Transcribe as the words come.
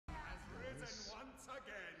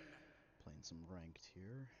some ranked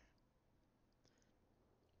here.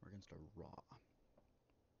 We're against a Raw.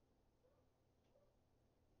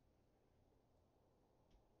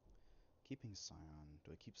 Keeping Scion.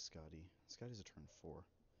 Do I keep Scotty? Scotty's a turn 4.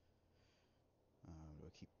 Do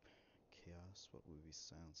I keep Chaos? What would we be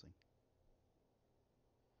silencing?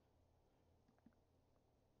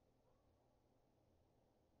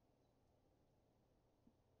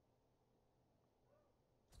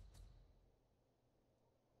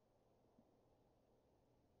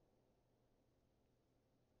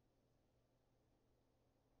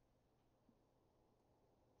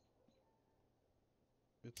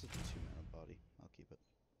 It's a 2-mana body. I'll keep it.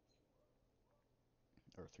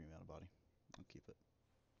 Or a 3-mana body. I'll keep it.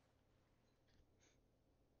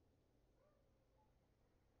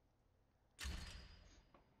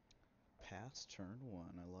 Pass turn 1.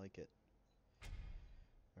 I like it.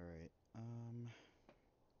 Alright.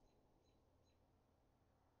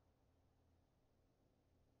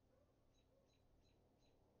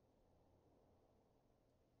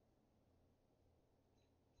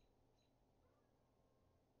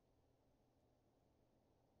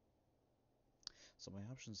 So my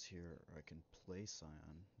options here are I can play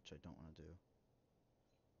Scion, which I don't want to do.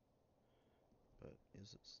 But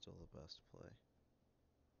is it still the best play?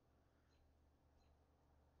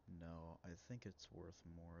 No, I think it's worth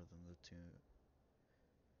more than the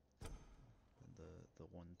the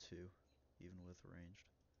 1/2, even with ranged.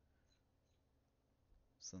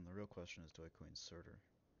 So then the real question is, do I coin Surtur?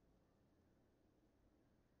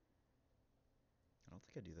 I don't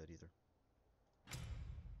think I do that either.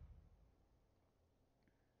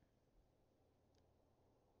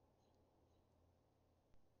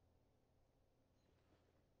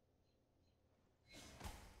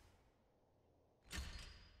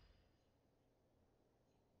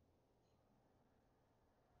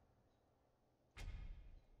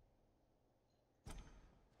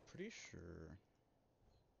 Pretty sure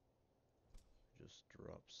just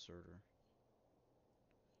drop Surtur.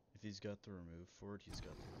 If he's got the remove for it, he's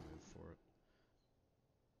got the remove for it.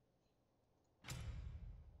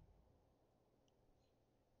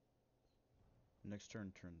 Next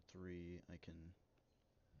turn, turn 3, I can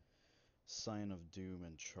Sign of Doom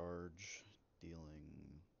and charge,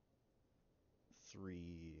 dealing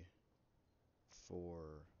 3,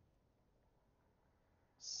 4,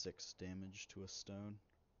 6 damage to a stone,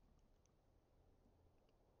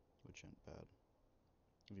 which ain't bad.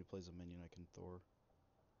 If he plays a minion, I can Thor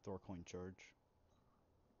coin charge.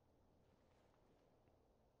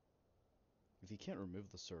 If he can't remove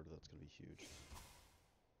the Surtur, that's gonna be huge.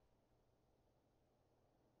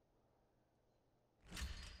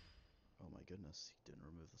 Oh my goodness, he didn't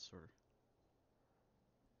remove the Surtur.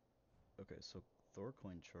 Okay, so Thor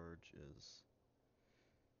coin charge is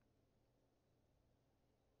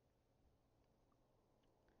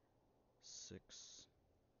six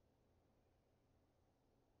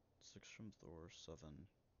from Thor, 7,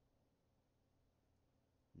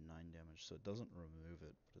 9 damage. So it doesn't remove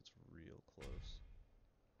it, but it's real close.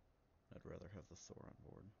 I'd rather have the Thor on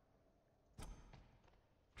board.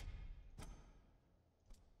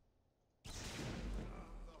 The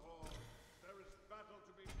hall. There is battle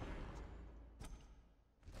to be fought.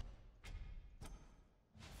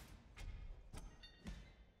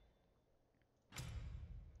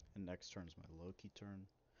 And next turn is my Loki turn,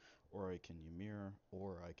 or I can Ymir,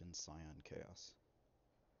 or I can Scion Chaos.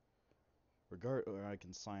 Or I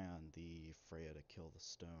can Scion the Freya to kill the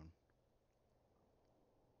stone.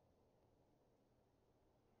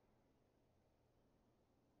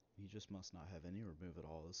 He just must not have any remove at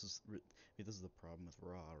all. This is the problem with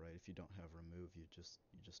Ra, right? If you don't have remove, you just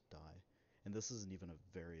die. And this isn't even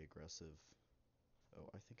a very aggressive. Oh,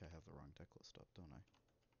 I think I have the wrong deck list up, don't I?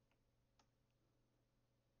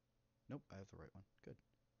 Nope, I have the right one. Good.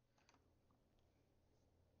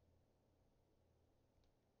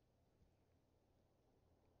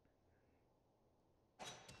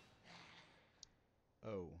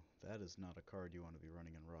 Oh, that is not a card you want to be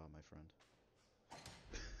running in Ra, my friend.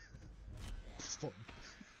 It's fun.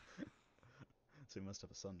 So you must have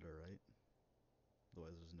a Sunder, right?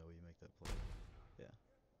 Otherwise there's no way you make that play. Yeah.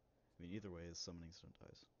 I mean, either way, his summoning stone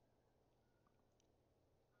dies.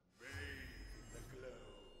 Bathe the glow.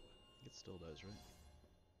 It still dies, right?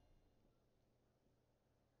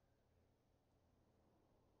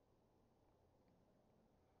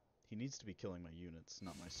 He needs to be killing my units,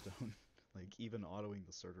 not my stone. Like, even autoing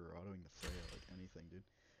the Surtur or autoing the Freya, like anything, dude.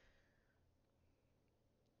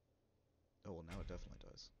 Oh, well, now it definitely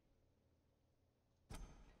dies.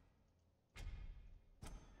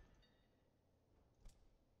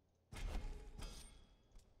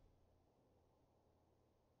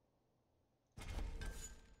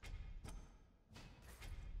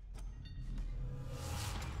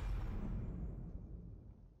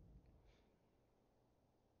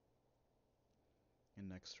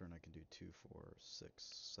 next turn I can do 2, 4, 6,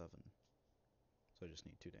 7. So I just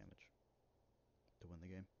need 2 damage to win the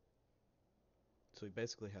game. So he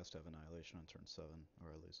basically has to have Annihilation on turn 7,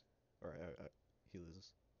 or I lose. Or he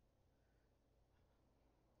loses.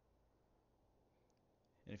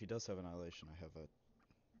 And if he does have Annihilation, I have a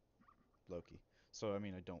Loki. So, I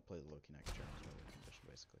mean, I don't play the Loki next turn as my win condition,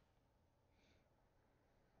 basically.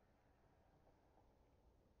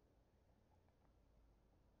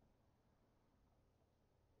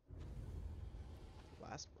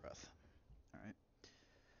 Last breath. Alright.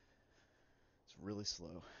 It's really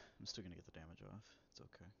slow. I'm still gonna get the damage off. It's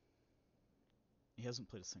okay. He hasn't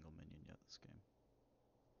played a single minion yet this game.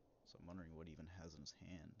 So I'm wondering what he even has in his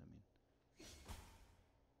hand. I mean...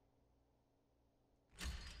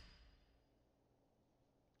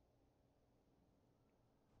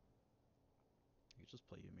 You could just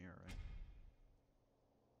play Ymir, right?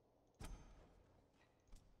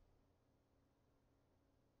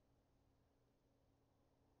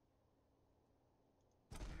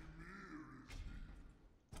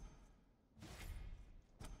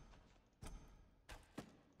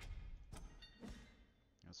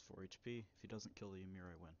 That's 4 HP. If he doesn't kill the Ymir,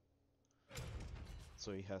 I win.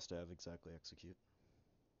 So he has to have exactly execute.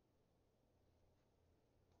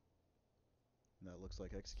 And that looks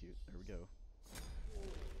like execute. There we go.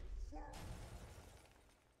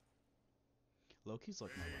 Loki's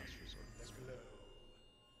like my last resort.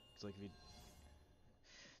 Because like if he...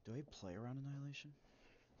 Do I play around Annihilation?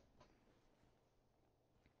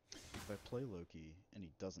 If I play Loki and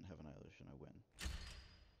he doesn't have Annihilation, I win.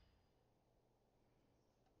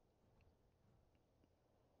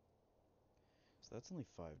 So that's only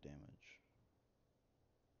 5 damage.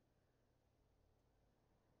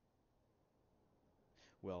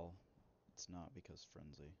 Well, it's not because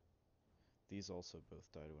Frenzy. These also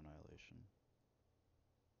both die to Annihilation.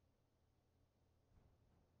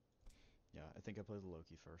 Yeah, I think I play the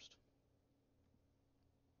Loki first.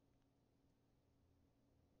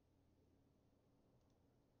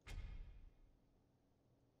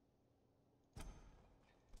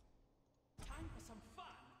 Time for some fun!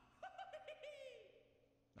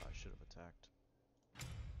 Oh, I should have attacked.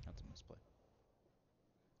 That's a misplay.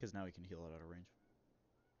 Because now he can heal it out of range.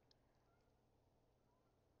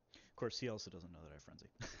 Of course, he also doesn't know that I have Frenzy.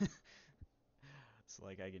 So,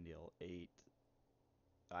 like, I can deal 8.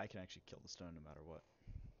 I can actually kill the stone no matter what.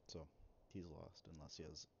 So, he's lost unless he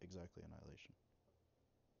has exactly Annihilation.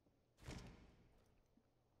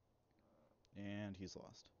 And he's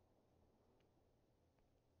lost.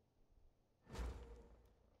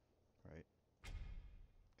 Right?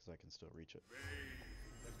 Because I can still reach it.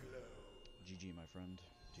 GG, my friend.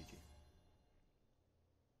 GG.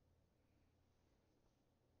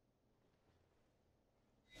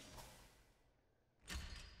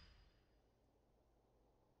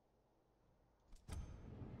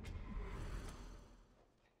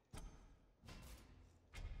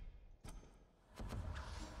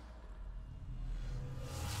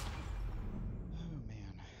 Oh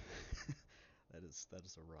man. That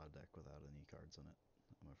is a raw deck without any cards in it,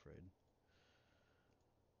 I'm afraid.